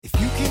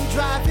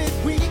drive it,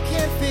 we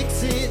can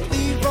fix it.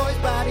 Leroy's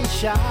Body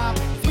Shop.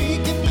 We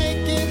can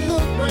make it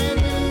look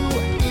brand new.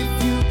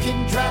 If you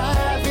can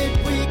drive it,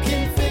 we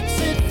can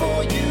fix it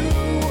for you.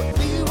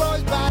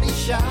 Leroy's Body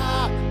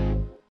Shop.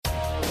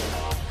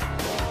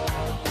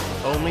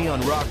 Only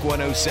on Rock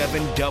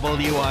 107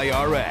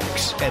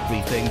 WIRX.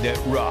 Everything that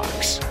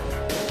rocks.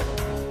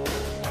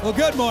 Well,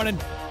 good morning.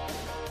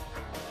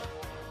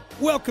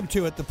 Welcome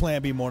to it, the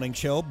Plan B Morning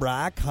Show.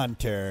 Brock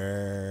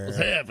Hunter. What's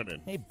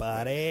happening? Hey,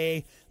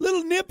 buddy.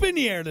 Little nip in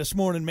the air this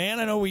morning, man.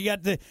 I know we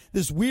got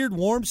this weird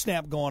warm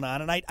snap going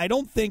on, and I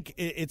don't think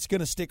it's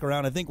going to stick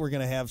around. I think we're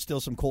going to have still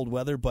some cold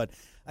weather, but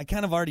I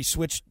kind of already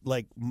switched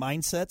like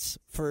mindsets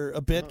for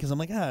a bit because I'm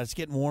like, it's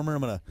getting warmer.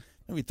 I'm going to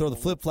maybe throw the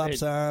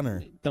flip-flops on.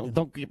 Or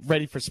Don't get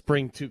ready for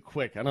spring too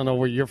quick. I don't know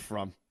where you're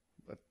from.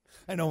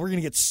 I know, we're going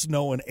to get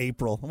snow in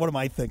April. What am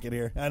I thinking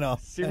here? I know.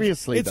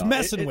 Seriously, it's though.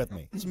 messing with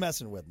me. It's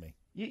messing with me.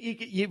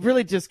 You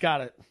really just got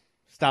to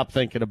stop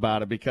thinking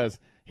about it because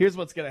here's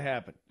what's going to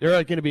happen. There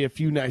are going to be a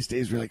few nice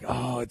days where you're like,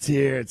 oh, it's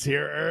here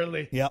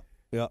early. Yep.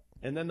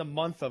 And then the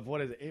month of,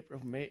 what is it,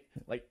 April, May?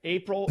 Like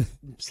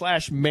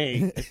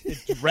April/May,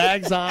 it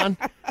drags on,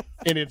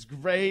 and it's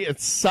gray,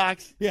 it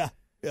sucks. Yeah.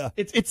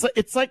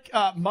 It's like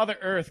Mother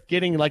Earth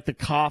getting like the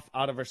cough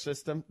out of her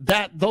system.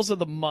 Those are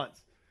the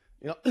months.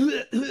 You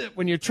know,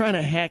 when you're trying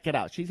to hack it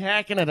out. She's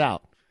hacking it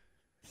out.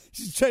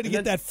 She's trying to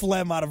get that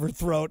phlegm out of her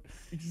throat.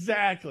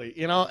 Exactly.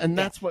 You know, and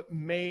that's what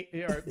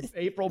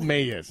April,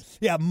 May is.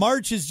 Yeah,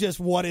 March is just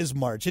what is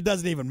March. It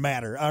doesn't even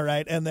matter, all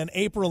right? And then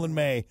April and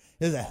May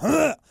is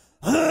a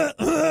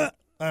all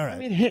right. I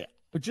mean, hey,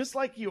 just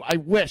like you, I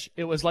wish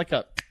it was like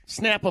a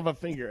snap of a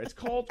finger. It's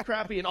cold,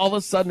 crappy, and all of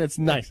a sudden it's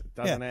nice. It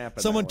doesn't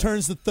happen. Someone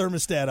turns the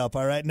thermostat up,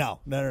 all right?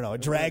 No.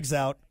 It drags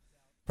out.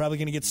 Probably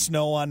going to get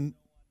snow on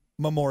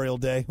Memorial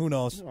Day. Who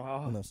knows?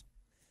 Oh. Who knows?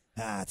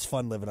 It's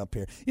fun living up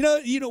here. You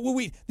know.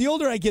 The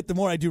older I get, the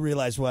more I do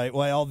realize why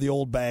all the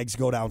old bags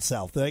go down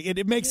south.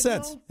 It makes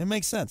sense. It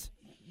makes sense.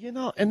 You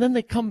know, and then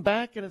they come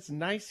back and it's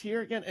nice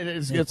here again. And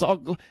it's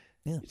all.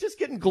 You're just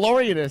getting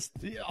glorious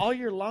all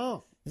year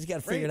long. You got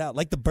to figure it out,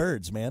 like the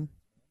birds, man.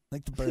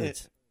 Like the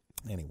birds.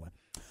 Anyway,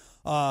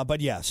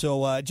 but yeah.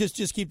 So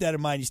just keep that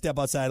in mind. You step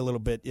outside a little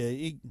bit.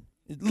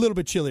 A little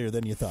bit chillier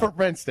than you thought.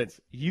 For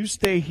instance, you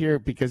stay here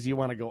because you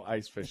want to go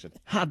ice fishing.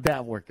 How'd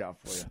that work out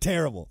for you?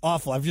 Terrible,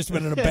 awful. I've just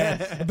been in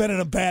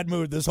a bad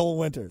mood this whole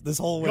winter.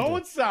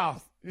 Going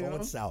south.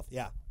 Going south.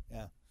 Yeah.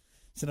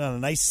 Sitting on a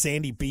nice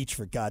sandy beach,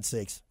 for God's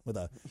sakes, with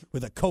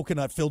a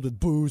coconut filled with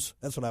booze.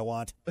 That's what I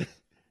want.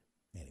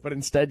 Anyway. But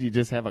instead, you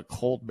just have a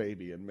cold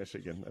baby in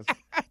Michigan.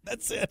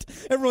 That's it.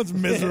 Everyone's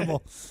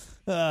miserable.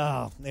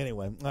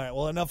 Anyway, all right.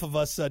 Well, enough of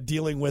us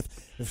dealing with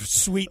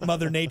sweet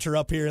Mother Nature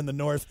up here in the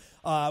north.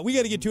 We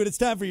got to get to it. It's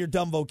time for your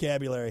dumb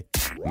vocabulary.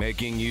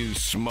 Making you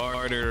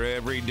smarter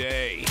every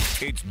day.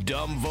 It's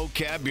Dumb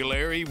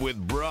Vocabulary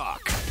with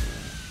Brock.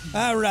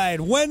 All right,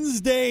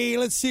 Wednesday.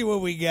 Let's see what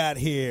we got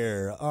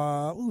here.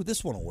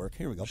 This one will work.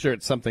 Here we go. I'm sure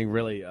it's something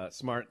really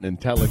smart and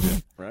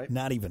intelligent, right?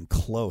 Not even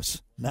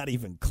close.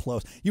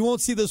 You won't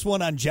see this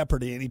one on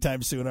Jeopardy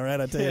anytime soon, all right?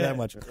 I'll tell you that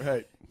much.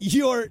 Right.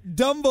 Your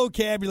dumb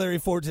vocabulary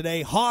for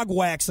today, hog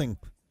waxing.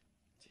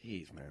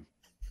 Jeez, man.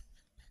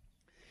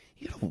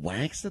 You got to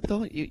wax it,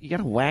 though? You got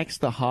to wax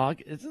the hog?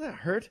 Doesn't that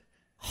hurt?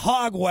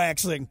 Hog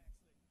waxing.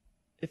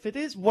 If it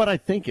is what I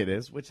think it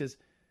is, which is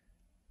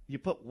you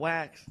put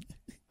wax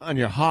on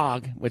your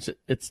hog, which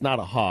it's not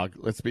a hog,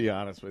 let's be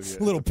honest with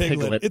you. Little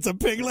piglet. It's a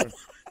piglet.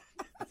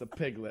 It's a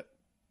piglet.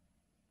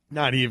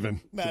 Not even.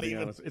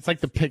 Honest. It's like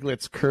the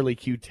piglet's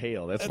curly-Q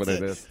tail. That's what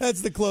it is. That's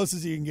the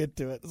closest you can get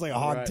to it. It's like a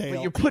hog tail.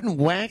 But you're putting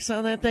wax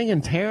on that thing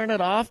and tearing it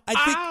off?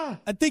 I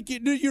think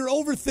you're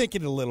overthinking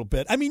it a little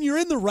bit. I mean, you're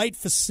in the right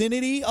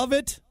vicinity of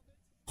it.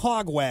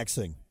 Hog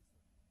waxing.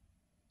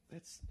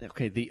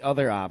 Okay, the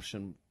other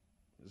option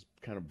is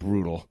kind of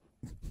brutal.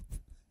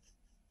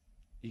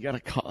 You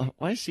got to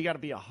why has she got to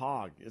be a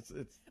hog? It's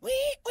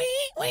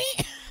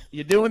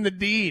You're doing the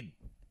deed.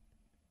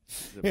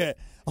 Yeah,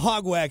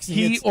 hog waxing.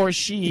 He or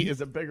she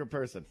is a bigger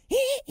person.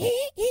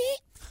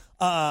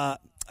 No,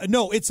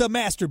 it's a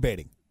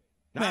masturbating.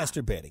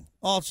 Masturbating.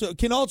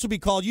 Can also be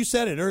called, you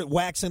said it, or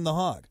waxing the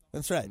hog.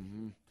 That's right.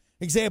 Mm-hmm.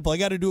 Example, I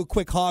got to do a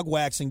quick hog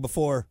waxing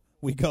before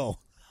we go.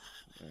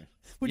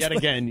 Yet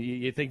again,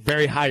 you think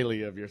very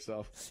highly of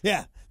yourself.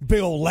 Yeah, big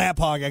old lap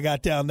hog I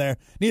got down there.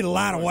 Need a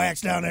lot of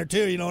wax down there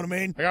too. You know what I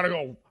mean? I gotta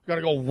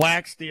go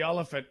wax the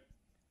elephant.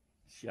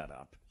 Shut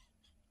up.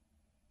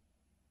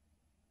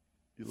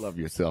 You love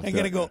yourself. I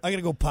gotta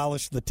go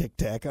polish the Tic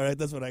Tac. All right,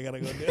 that's what I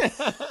gotta go do.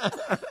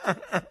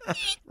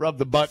 Rub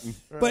the button.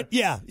 But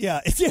yeah,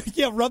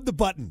 rub the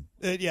button.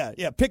 Yeah.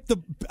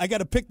 I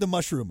gotta pick the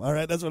mushroom. All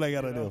right, that's what I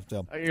gotta do.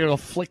 So. You're gonna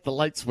flick the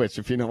light switch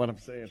if you know what I'm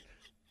saying.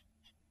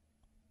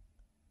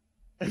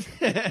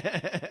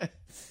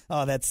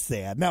 Oh, that's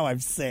sad. Now I'm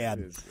sad.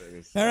 It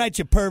is. All right,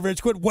 you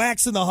perverts. Quit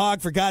waxing the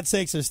hog. For God's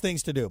sakes, there's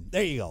things to do.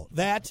 There you go.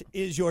 That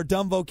is your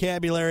dumb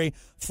vocabulary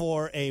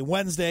for a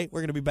Wednesday. We're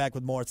going to be back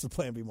with more. It's the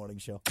Plan B Morning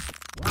Show.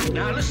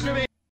 Now listen to me.